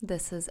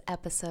This is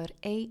episode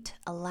 8,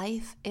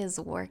 Life is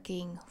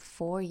Working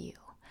for You.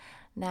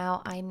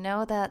 Now, I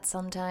know that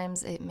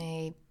sometimes it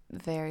may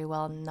very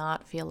well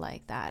not feel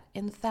like that.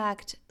 In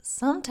fact,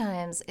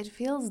 sometimes it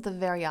feels the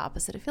very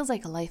opposite. It feels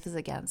like life is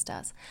against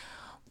us.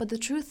 But the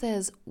truth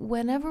is,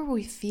 whenever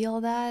we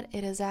feel that,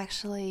 it is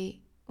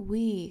actually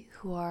we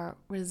who are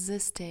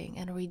resisting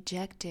and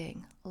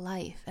rejecting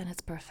life and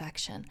its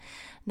perfection.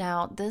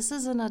 Now, this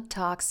isn't a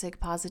toxic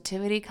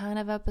positivity kind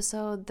of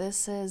episode.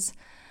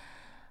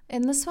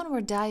 In this one,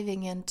 we're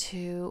diving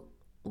into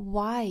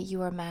why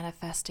you are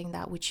manifesting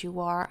that which you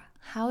are,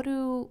 how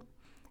to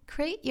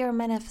create your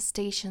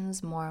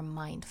manifestations more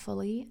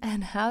mindfully,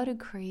 and how to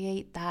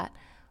create that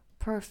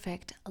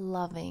perfect,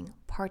 loving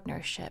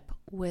partnership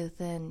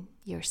within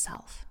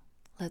yourself.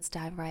 Let's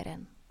dive right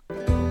in.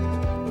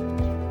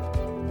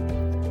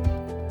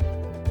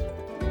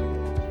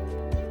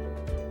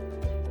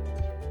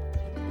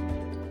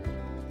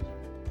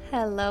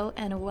 Hello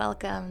and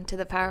welcome to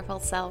the Powerful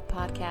Self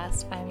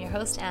Podcast. I'm your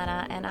host,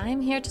 Anna, and I'm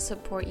here to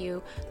support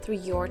you through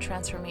your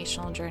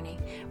transformational journey,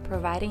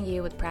 providing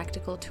you with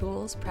practical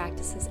tools,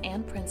 practices,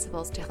 and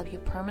principles to help you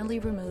permanently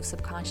remove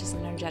subconscious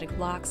and energetic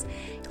blocks,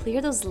 clear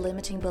those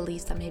limiting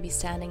beliefs that may be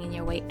standing in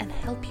your way, and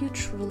help you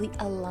truly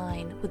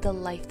align with the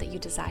life that you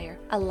desire.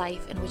 A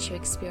life in which you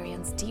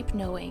experience deep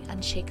knowing,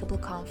 unshakable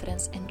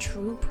confidence, and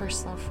true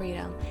personal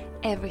freedom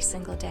every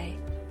single day,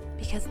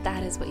 because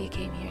that is what you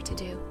came here to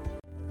do.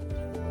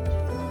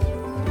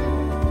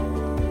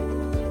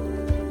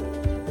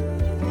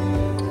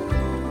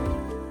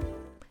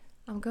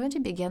 I'm going to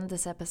begin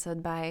this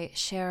episode by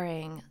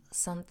sharing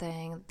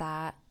something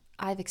that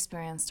I've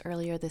experienced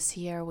earlier this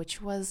year,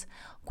 which was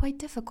quite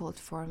difficult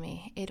for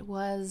me. It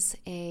was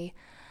a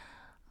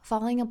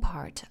falling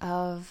apart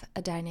of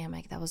a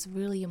dynamic that was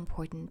really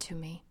important to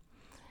me.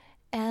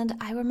 And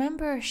I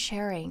remember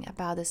sharing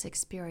about this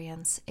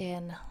experience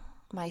in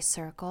my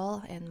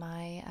circle,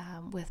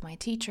 with my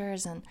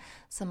teachers and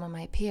some of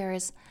my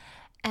peers.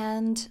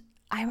 And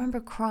I remember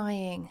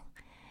crying.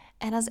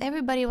 And as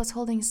everybody was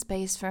holding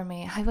space for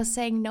me, I was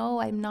saying, no,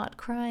 I'm not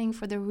crying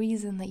for the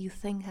reason that you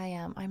think I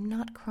am. I'm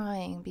not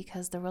crying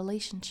because the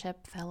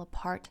relationship fell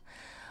apart.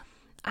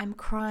 I'm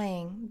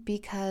crying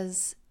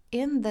because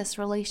in this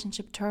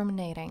relationship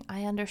terminating,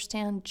 I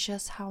understand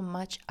just how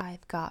much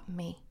I've got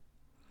me.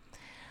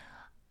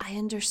 I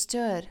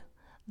understood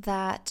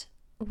that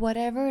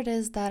whatever it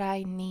is that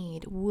I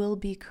need will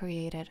be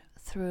created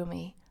through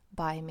me,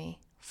 by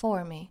me,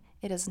 for me.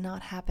 It is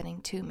not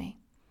happening to me.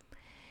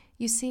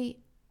 You see,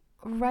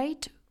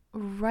 right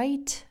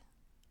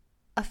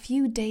a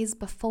few days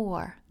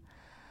before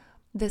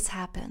this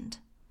happened,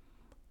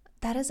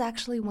 that is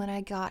actually when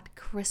I got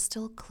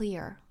crystal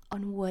clear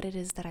on what it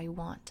is that I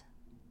want.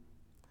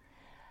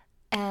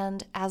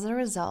 And as a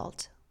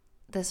result,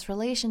 this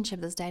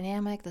relationship, this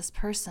dynamic, this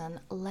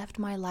person left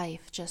my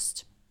life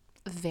just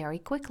very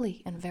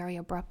quickly and very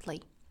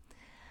abruptly.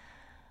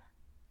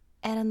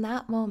 And in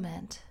that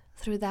moment,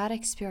 through that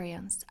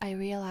experience, I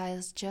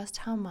realized just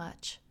how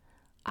much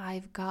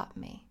I've got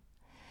me.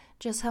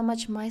 Just how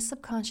much my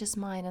subconscious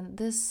mind, and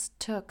this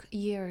took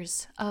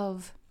years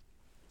of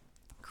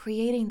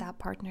creating that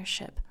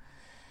partnership.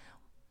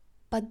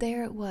 But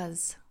there it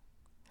was.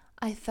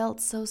 I felt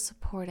so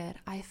supported.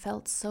 I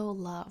felt so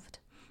loved.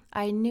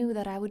 I knew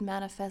that I would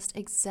manifest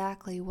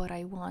exactly what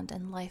I want,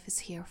 and life is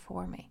here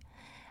for me.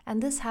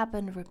 And this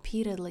happened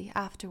repeatedly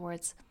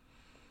afterwards.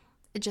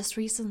 Just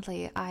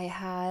recently, I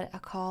had a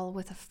call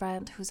with a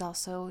friend who's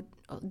also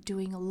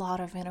doing a lot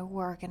of inner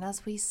work. And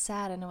as we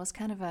sat, and it was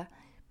kind of a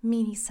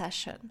mini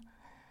session,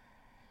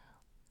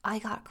 I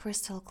got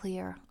crystal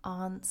clear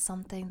on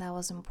something that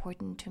was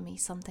important to me,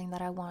 something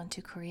that I wanted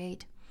to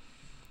create.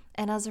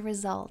 And as a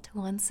result,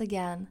 once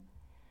again,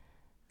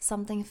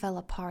 something fell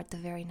apart the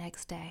very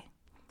next day.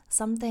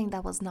 Something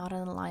that was not in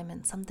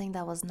alignment, something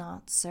that was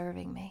not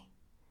serving me.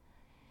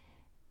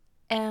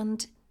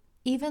 And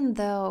even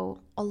though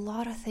a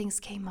lot of things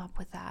came up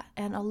with that,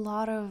 and a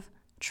lot of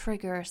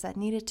triggers that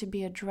needed to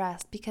be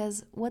addressed,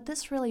 because what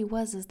this really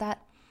was is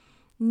that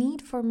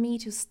need for me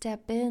to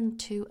step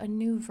into a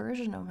new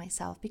version of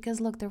myself. Because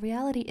look, the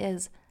reality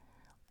is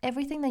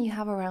everything that you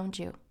have around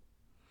you,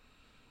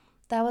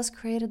 that was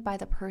created by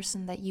the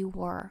person that you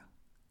were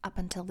up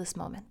until this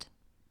moment.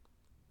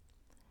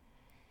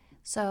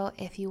 So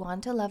if you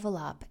want to level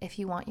up, if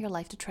you want your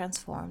life to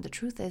transform, the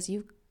truth is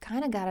you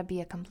kind of got to be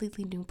a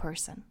completely new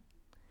person.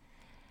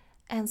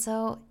 And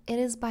so it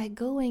is by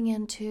going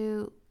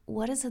into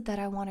what is it that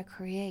I want to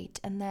create,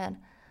 and then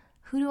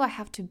who do I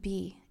have to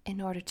be in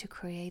order to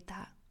create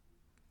that?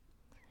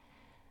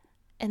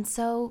 And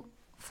so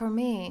for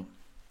me,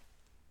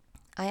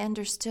 I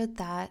understood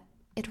that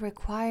it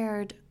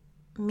required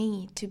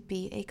me to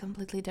be a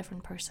completely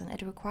different person.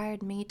 It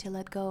required me to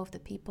let go of the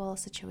people,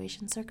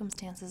 situations,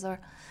 circumstances,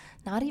 or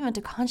not even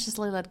to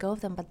consciously let go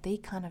of them, but they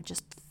kind of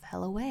just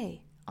fell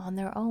away on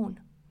their own.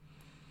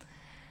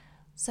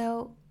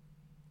 So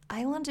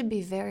I want to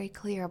be very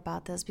clear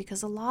about this,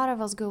 because a lot of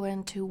us go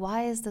into,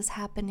 why is this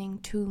happening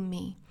to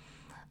me?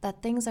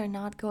 That things are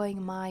not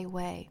going my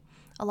way.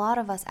 A lot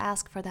of us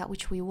ask for that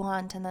which we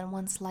want, and then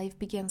once life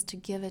begins to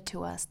give it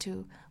to us,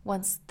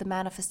 once the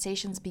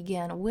manifestations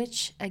begin,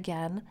 which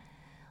again,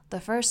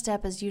 the first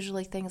step is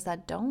usually things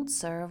that don't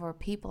serve, or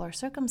people or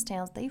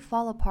circumstance, they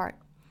fall apart.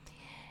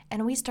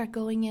 And we start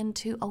going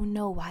into, oh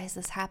no, why is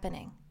this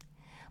happening?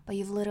 But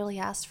you've literally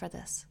asked for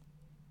this.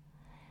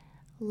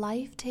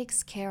 Life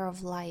takes care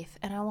of life,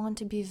 and I want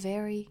to be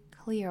very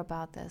clear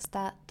about this,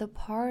 that the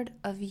part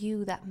of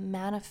you that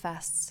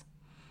manifests,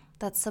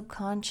 that's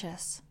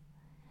subconscious,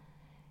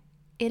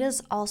 it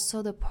is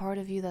also the part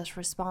of you that's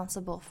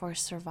responsible for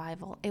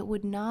survival. It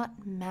would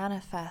not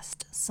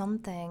manifest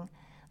something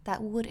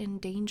that would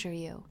endanger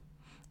you.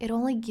 It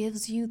only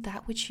gives you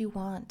that which you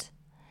want.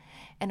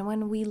 And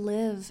when we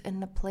live in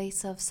the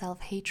place of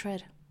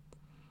self-hatred,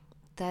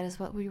 that is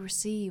what we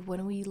receive.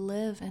 When we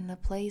live in the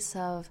place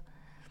of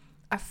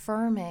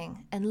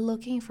affirming and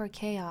looking for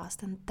chaos,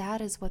 then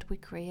that is what we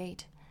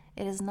create.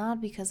 It is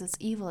not because it's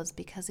evil, it's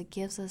because it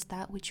gives us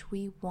that which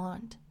we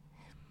want.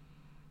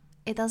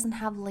 It doesn't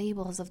have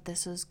labels of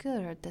this is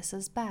good or this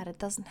is bad. It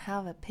doesn't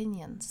have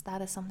opinions.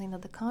 That is something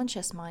that the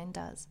conscious mind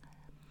does.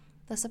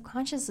 The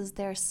subconscious is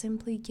there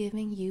simply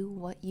giving you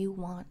what you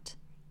want,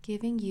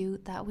 giving you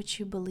that which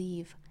you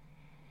believe,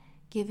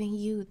 giving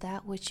you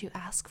that which you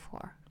ask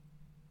for.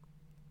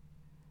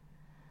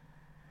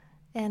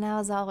 And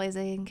as always,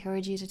 I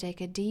encourage you to take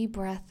a deep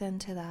breath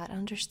into that,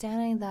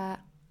 understanding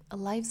that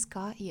life's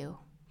got you.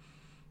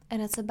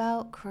 And it's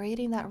about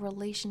creating that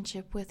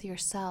relationship with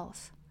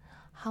yourself.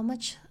 How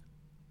much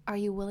are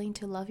you willing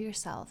to love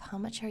yourself? How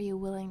much are you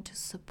willing to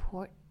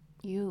support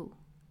you?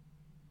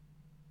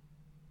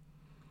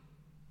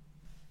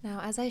 Now,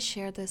 as I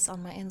shared this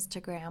on my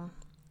Instagram,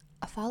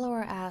 a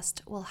follower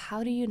asked, well,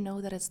 how do you know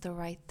that it's the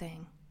right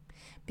thing?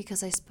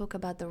 Because I spoke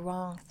about the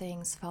wrong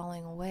things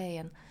falling away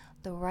and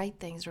the right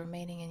things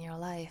remaining in your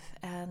life.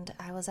 And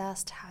I was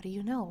asked, how do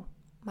you know?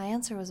 My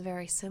answer was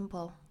very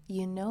simple.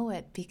 You know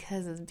it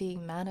because it's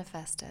being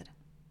manifested.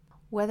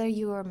 Whether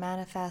you are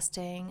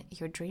manifesting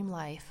your dream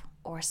life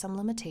or some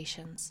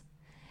limitations,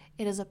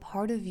 it is a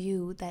part of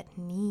you that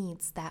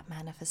needs that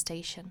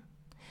manifestation.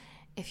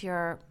 If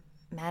you're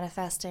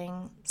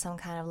manifesting some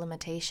kind of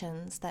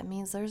limitations, that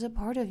means there's a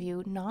part of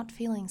you not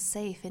feeling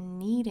safe and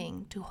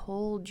needing to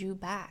hold you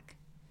back.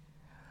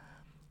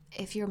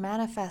 If you're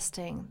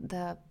manifesting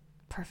the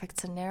perfect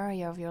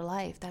scenario of your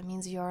life, that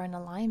means you're in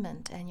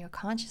alignment and your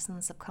conscious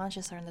and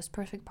subconscious are in this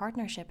perfect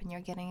partnership and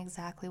you're getting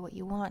exactly what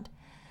you want.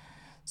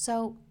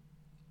 So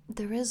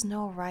there is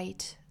no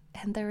right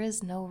and there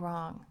is no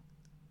wrong.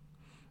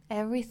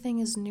 Everything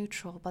is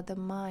neutral, but the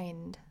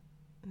mind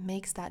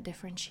makes that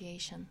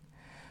differentiation.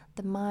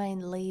 The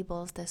mind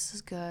labels this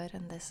is good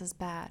and this is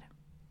bad.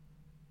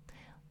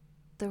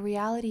 The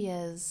reality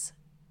is,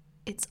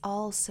 it's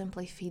all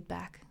simply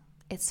feedback.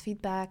 It's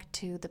feedback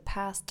to the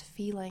past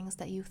feelings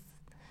that you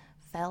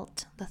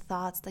felt, the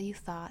thoughts that you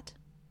thought.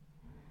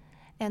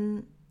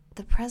 And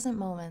the present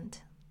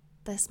moment,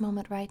 this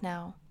moment right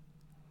now,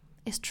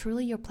 is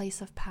truly your place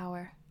of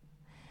power.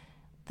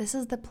 This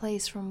is the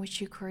place from which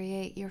you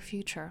create your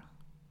future.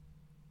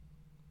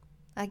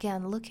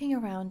 Again, looking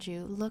around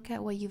you, look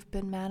at what you've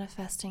been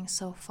manifesting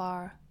so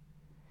far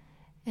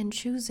and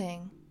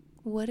choosing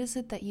what is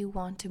it that you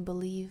want to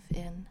believe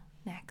in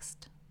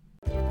next.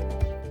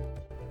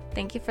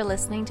 Thank you for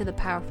listening to the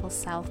Powerful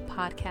Self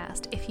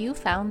podcast. If you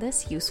found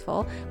this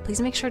useful,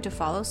 please make sure to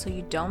follow so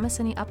you don't miss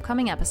any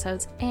upcoming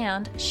episodes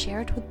and share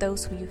it with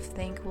those who you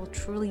think will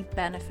truly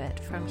benefit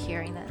from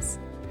hearing this.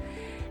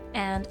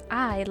 And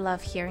I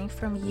love hearing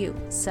from you.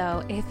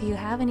 So if you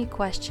have any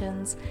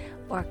questions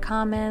or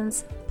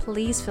comments,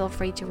 please feel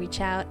free to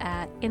reach out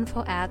at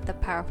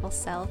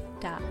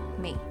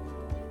info@thepowerfulself.me.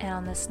 And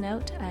on this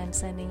note, I am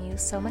sending you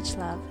so much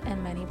love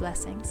and many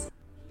blessings.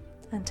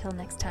 Until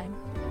next time.